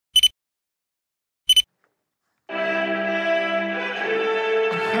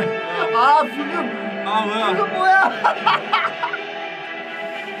불금. 아 뭐야? 불금 뭐야?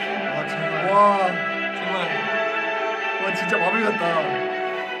 아 제발. 와 정말. 와 진짜 마블 같다.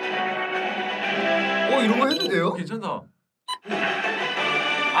 이런 거 해도 돼요? 괜찮다.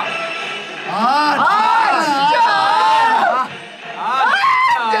 진짜.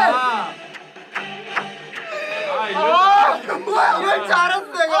 뭐야 이럴 줄 알았어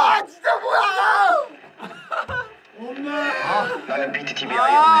내가. 진짜 뭐야. 엄마. 나는 BTTV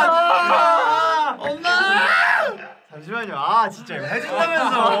아이언맨. 엄마. 잠시만요. 진짜 이거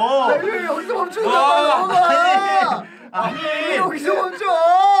해준다면서. 왜 여기서 멈춘다. 아니 여기서 멈춰.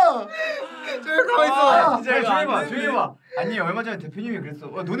 저기 가만 있어. 진짜 조용히 봐. 아니 얼마 전에 대표님이 그랬어.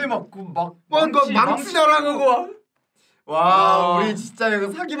 너네 막 망치 날아가고. 와 우리 진짜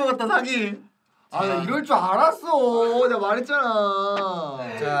이거 사기 먹었다 사기. 나 이럴 줄 알았어. 내가 말했잖아.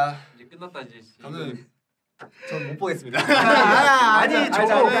 자 이제 끝났다 이제. 전 못 보겠습니다. 아니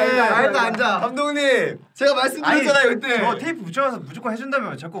저거 앉아. 감독님 제가 말씀드렸잖아요 그때. 저 테이프 붙여놔서 무조건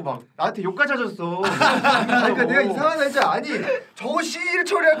해준다며. 자꾸 막 나한테 욕까지 하셨어. 그러니까 내가 이상하다 했잖아. 아니 저거 CG를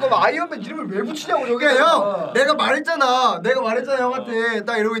처리할 거면 아이언맨 이름을 왜 붙이냐고 저게. 형 내가 말했잖아 형한테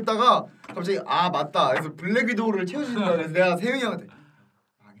딱 이러고 있다가 갑자기 맞다 그래서 블랙 위도우를 채워준다 그래서 내가 세윤이 형한테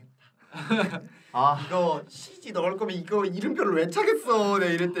망했다. 이거 CG 넣을 거면 이거 이름표를 왜 차겠어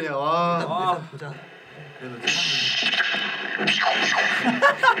내가 이랬대요. 일단 보자.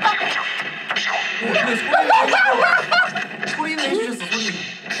 소리는 해주셨어 소리.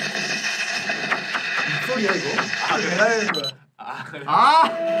 소리야 이거? 내가 해야 되는 거야. 그래.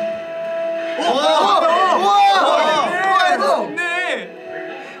 해줬어. 네.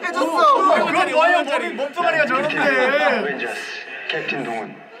 해줬어. 그럼 뭐야 몸뚱아리가 저런데. 어벤져스 캡틴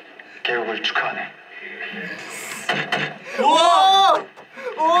동은 개국을 축하하네.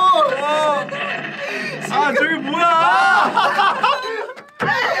 저게 뭐야?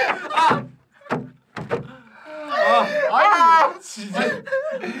 진짜.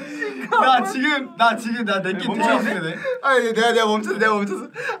 나 지금 내끼 멈췄네. 내가 멈췄어.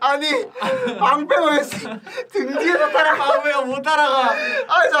 아니 방패가 등 뒤에서 따라가. 방패가 못 따라가.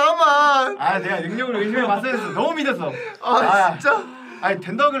 잠깐만. 내가 능력을 의심해 봤어야 했어. 너무 믿었어. 진짜.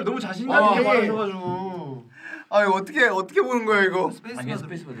 된다고 그래. 너무 자신감 있게 말하셔가지고. 이거 어떻게 보는 거야 이거? 스페이스바도.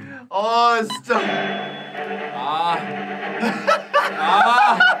 진짜.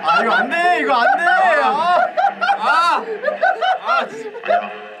 이거 안 돼. 안녕.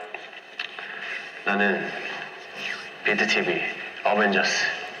 나는 BTTV 어벤져스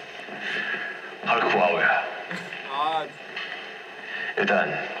헐크 와우야.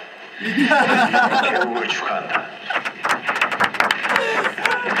 일단 개국을 축하한다.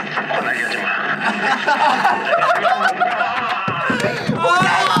 화나게 하지 마.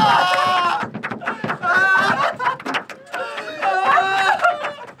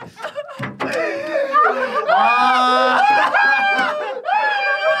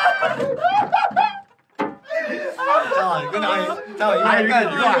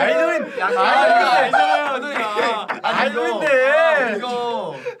 이거 아이돌인. 아이돌인데.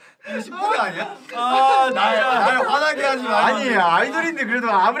 이거 10분이 아니야? 날 화나게 하지 마. 아니 아이돌인데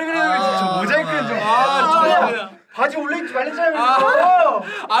그래도 아무리 그래도 저 모자이크는 좀. 바지 올려있지 말랬잖아요.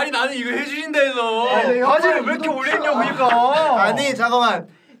 아니 나는 이거 해주신다 해서. 바지를 왜 이렇게 올려있냐고 그니까. 아니 잠깐만.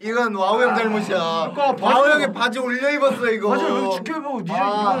 이건 와우 형 잘못이야. 와우 형이 바지 올려 입었어 이거. 바지를 왜 이렇게 죽게 입어?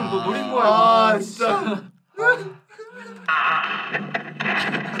 이건 너 노린 거야. 진짜.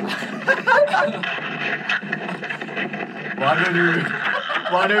 와르르.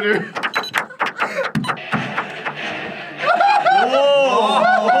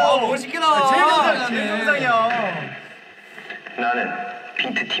 멋있게 나와. 제일 정상이야. 나는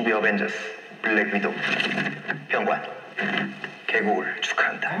BTTV 어벤져스 블랙 위도우 병관 개국을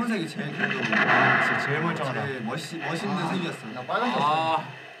축하한다. 검은색이 제일 그래도 진짜 제일 멀쩡하다. 제일 멋있는 색이었어. 나 빨간색.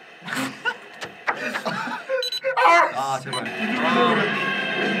 제발.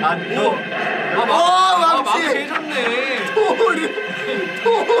 망치 해줬네. 토리.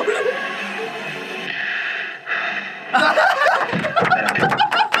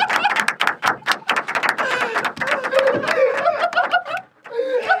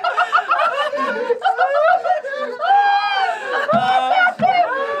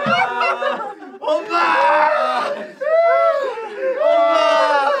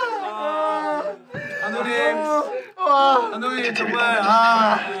 감독님 정말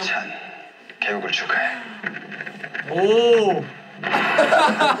찬 개국을 축하해. 오.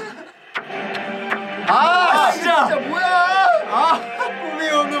 진짜 뭐야? 꿈이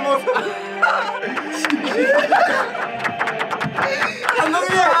없는 모습. 감독님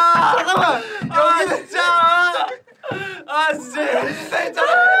잠깐만. 여기는 진짜 진짜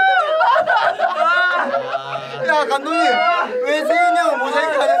했잖아. 왜 세윤이 형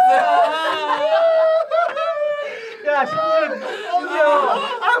모자이크 안 했어요? 야 심지어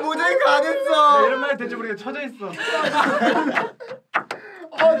아 모자이크 안 했어. 이런 말 대체 우리가 쳐져 있어.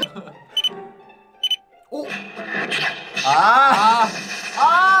 오.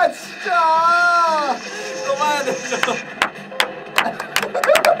 진짜. 또 봐야 되죠.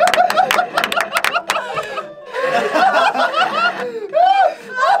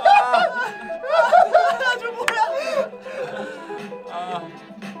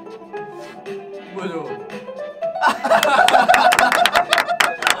 뭐죠?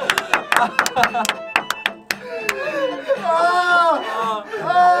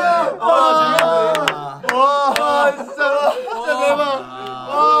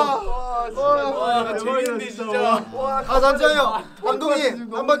 재밌는데 진짜. 잠시만요.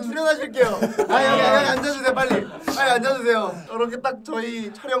 감독님 한번 출연하실게요. 여기 앉아주세요 빨리. 앉아주세요. 이렇게 딱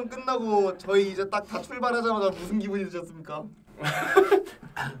저희 촬영 끝나고 저희 이제 딱 다 출발하자마자 무슨 기분이 드셨습니까?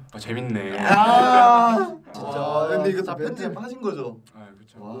 재밌네. 진짜. 근데 이거 다 편집하신 거죠?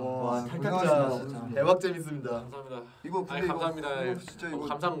 그렇죠. 와, 탈탈자. 대박 재밌습니다. 감사합니다. 이거 근데 감사합니다. 진짜 이거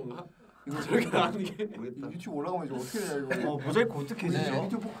감사한 건가? 이거 저렇게 하는 게. 유튜브 올라가면 이제 어떻게 되냐 이거. 모자이크 어떻게 해주죠?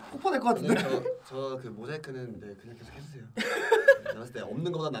 유튜브 폭파될 것 같은데. 저 그 모자이크는 그냥 계속 해주세요. 내가 봤을 때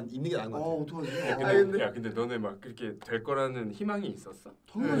없는 거보다 난 있는 게 나은 것 같아. 어떡하지? 근데 너네 막 그렇게 될 거라는 희망이 있었어?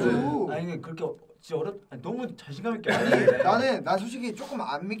 당연하죠. 아니 그렇게 진짜 너무 자신감 있게 난 솔직히 조금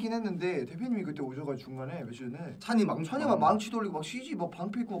안 믿긴 했는데 대표님이 그때 오셔가지고 중간에 며칠 전에 찬이 막 망치 돌리고 막 CG 막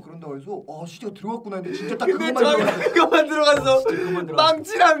방패 있고 막 그런다고 해서 CG가 들어갔구나 했는데 진짜 딱 그것만 들어갔어.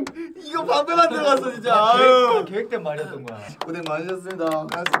 망치랑 이거 방패만 들어갔어 진짜. 계획된 말이었던 거야. 고생 많으셨습니다.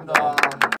 고맙습니다.